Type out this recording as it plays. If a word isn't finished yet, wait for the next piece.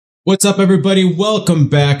What's up, everybody? Welcome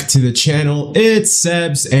back to the channel. It's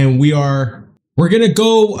Sebs, and we're gonna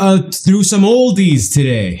go through some oldies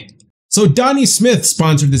today. So Donnie Smith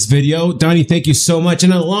sponsored this video. Donnie, thank you so much,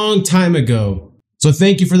 and a long time ago. So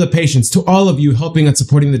thank you for the patience. To all of you helping and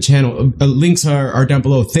supporting the channel, links are down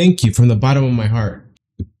below. Thank you from the bottom of my heart.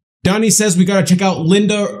 Donnie says we gotta check out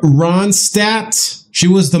Linda Ronstadt. She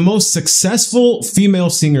was the most successful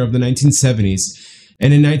female singer of the 1970s.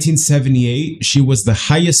 And in 1978, she was the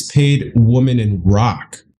highest paid woman in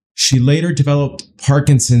rock. She later developed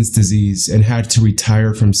Parkinson's disease and had to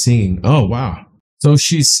retire from singing. Oh, wow. So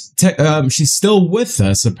she's still with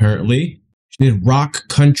us, apparently. She did rock,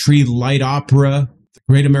 country, light opera, the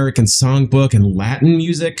Great American Songbook, and Latin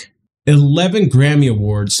music. 11 Grammy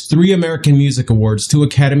Awards, 3 American Music Awards, 2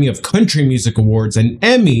 Academy of Country Music Awards, an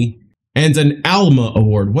Emmy, and an Alma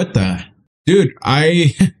Award. What the? Dude,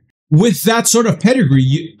 with that sort of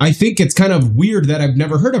pedigree, I think it's kind of weird that I've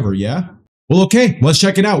never heard of her, yeah? Well, okay, let's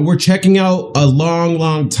check it out. We're checking out a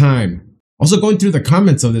long time. Also going through the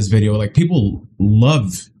comments of this video, like people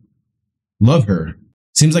love her.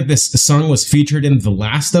 Seems like this song was featured in The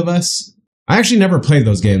Last of Us. I actually never played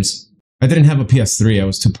those games. I didn't have a PS3, I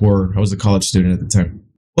was too poor. I was a college student at the time.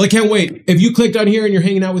 Well, I can't wait. If you clicked on here and you're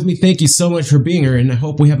hanging out with me, thank you so much for being here, and I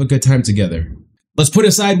hope we have a good time together. Let's put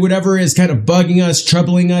aside whatever is kind of bugging us,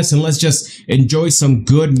 troubling us, and let's just enjoy some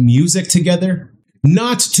good music together.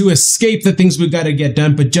 Not to escape the things we've got to get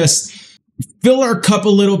done, but just fill our cup a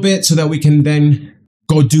little bit so that we can then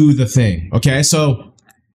go do the thing. Okay, so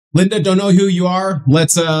Linda, don't know who you are.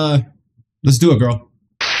 Let's do it, girl.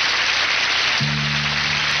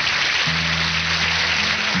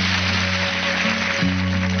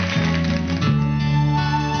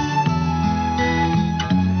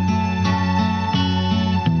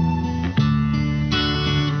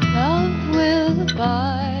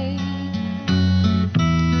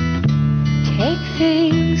 Take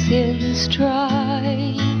things in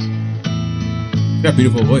stride. You got a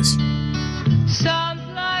beautiful voice. Sounds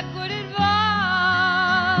like good advice,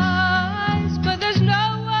 but there's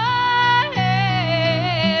no one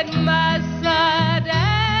at my side,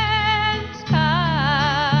 and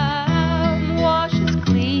time washes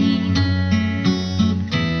clean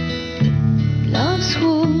love's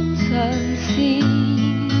wounds unseen.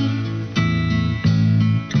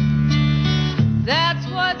 That's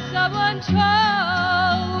what someone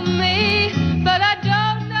told me, but I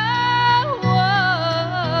don't know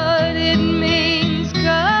what it means,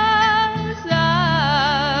 'cause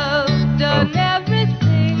I've done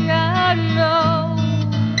everything I know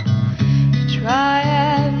to try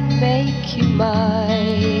and make you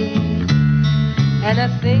mine, and I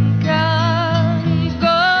think I'm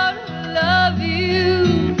gonna love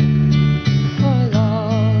you for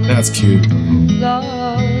long. That's cute.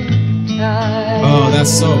 Long. Oh,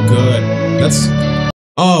 that's so good.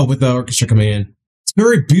 With the orchestra coming in. It's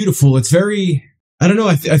very beautiful. It's very, I don't know,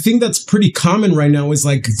 I think that's pretty common right now, is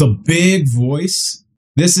like the big voice.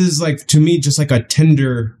 This is like, to me, just like a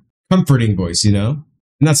tender, comforting voice, you know?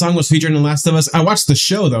 And that song was featured in The Last of Us. I watched the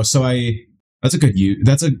show though, so that's a good use.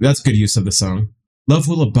 That's good use of the song. Love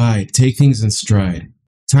will abide, take things in stride.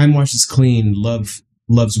 Time washes clean, love's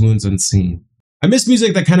wounds unseen. I miss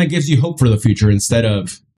music that kind of gives you hope for the future instead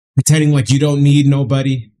of pretending like you don't need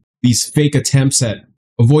nobody. These fake attempts at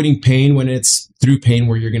avoiding pain when it's through pain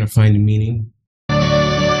where you're going to find meaning.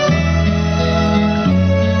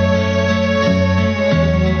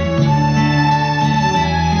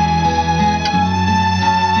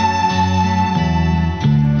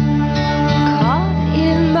 Caught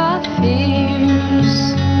in my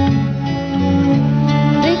fears,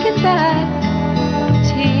 thinking back,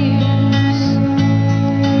 tears.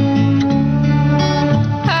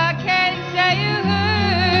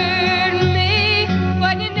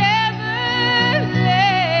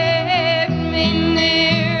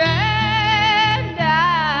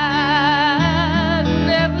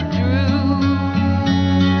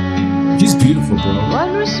 She's beautiful, bro.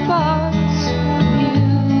 One response from you.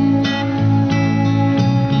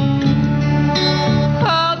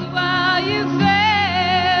 All the while you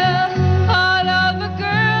fell all over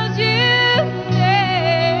girls you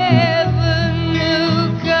never knew,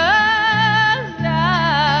 'cause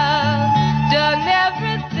I've done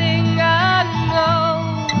everything I know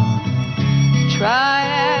to try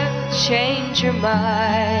and change your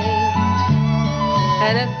mind,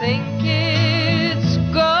 and I think it's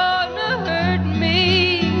gonna hurt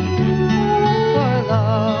me for a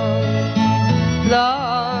long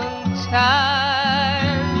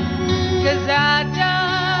time, 'cause I've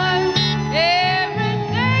done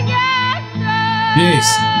everything I know Yes.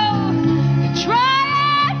 to try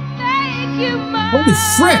and make you mine. Holy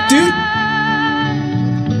frick, dude!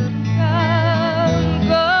 I'm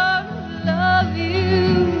gonna love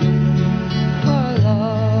you for a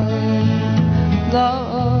long,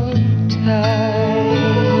 long time.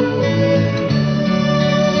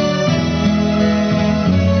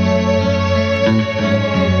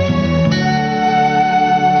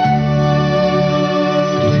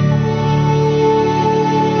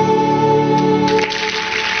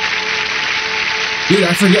 Dude,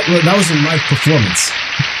 I forget, that was a live performance.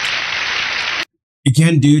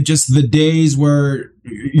 Again, dude, just the days where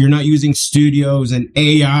you're not using studios and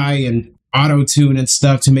AI and auto-tune and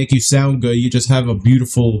stuff to make you sound good. You just have a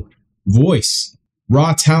beautiful voice,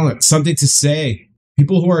 raw talent, something to say.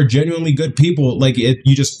 People who are genuinely good people, like it,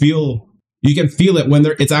 you just feel, you can feel it when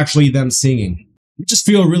it's actually them singing. You just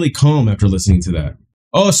feel really calm after listening to that.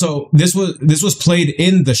 Oh, so this was played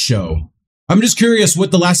in the show. I'm just curious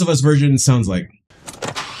what the Last of Us version sounds like.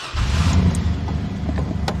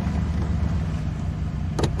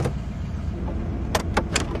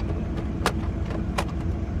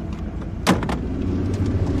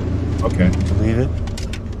 Okay. Leave it.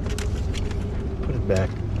 Put it back.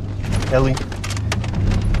 Ellie.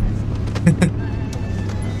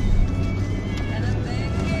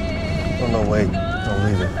 Oh, no, wait. Don't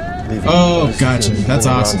leave it. Leave it. Oh, gotcha. That's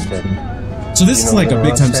awesome. So this is like a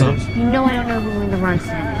big time song. You know I don't know who Linda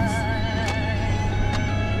Ronstadt is.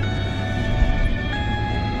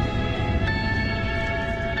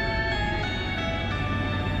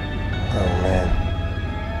 Oh, man.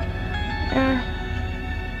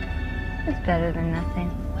 It's better than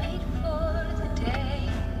nothing.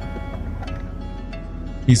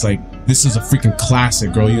 He's like, this is a freaking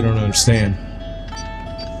classic, girl. You don't understand.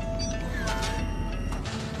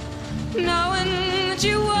 Knowing that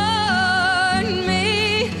you warned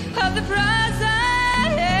me of the price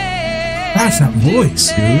I had. That's that voice,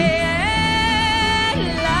 dude.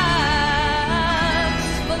 Lives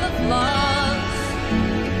full of flaws.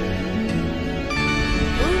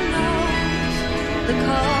 Who knows the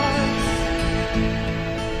cause?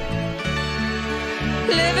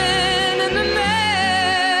 Living in the memory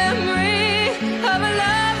of a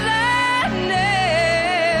love that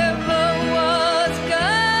never was.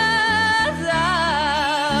 'Cause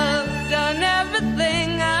I've done everything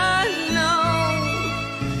I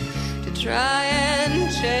know to try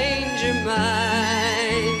and change your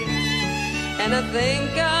mind, and I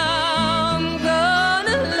think I'm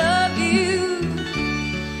gonna love you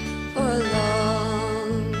for a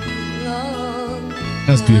long, long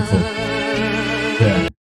That's beautiful. time. Yeah.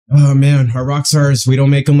 Oh man, our rock stars, we don't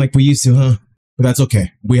make them like we used to, huh? But that's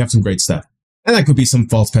okay. We have some great stuff. And that could be some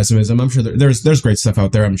false pessimism. I'm sure there's great stuff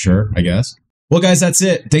out there, I'm sure, I guess. Well, guys, that's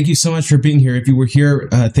it. Thank you so much for being here. If you were here,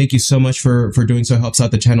 thank you so much for doing so. It helps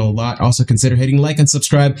out the channel a lot. Also, consider hitting like and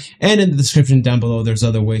subscribe. And in the description down below, there's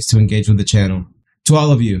other ways to engage with the channel. To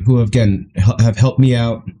all of you who, again, have helped me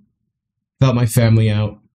out, helped my family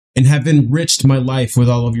out, and have enriched my life with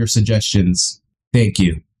all of your suggestions, thank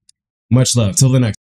you. Much love. Till the next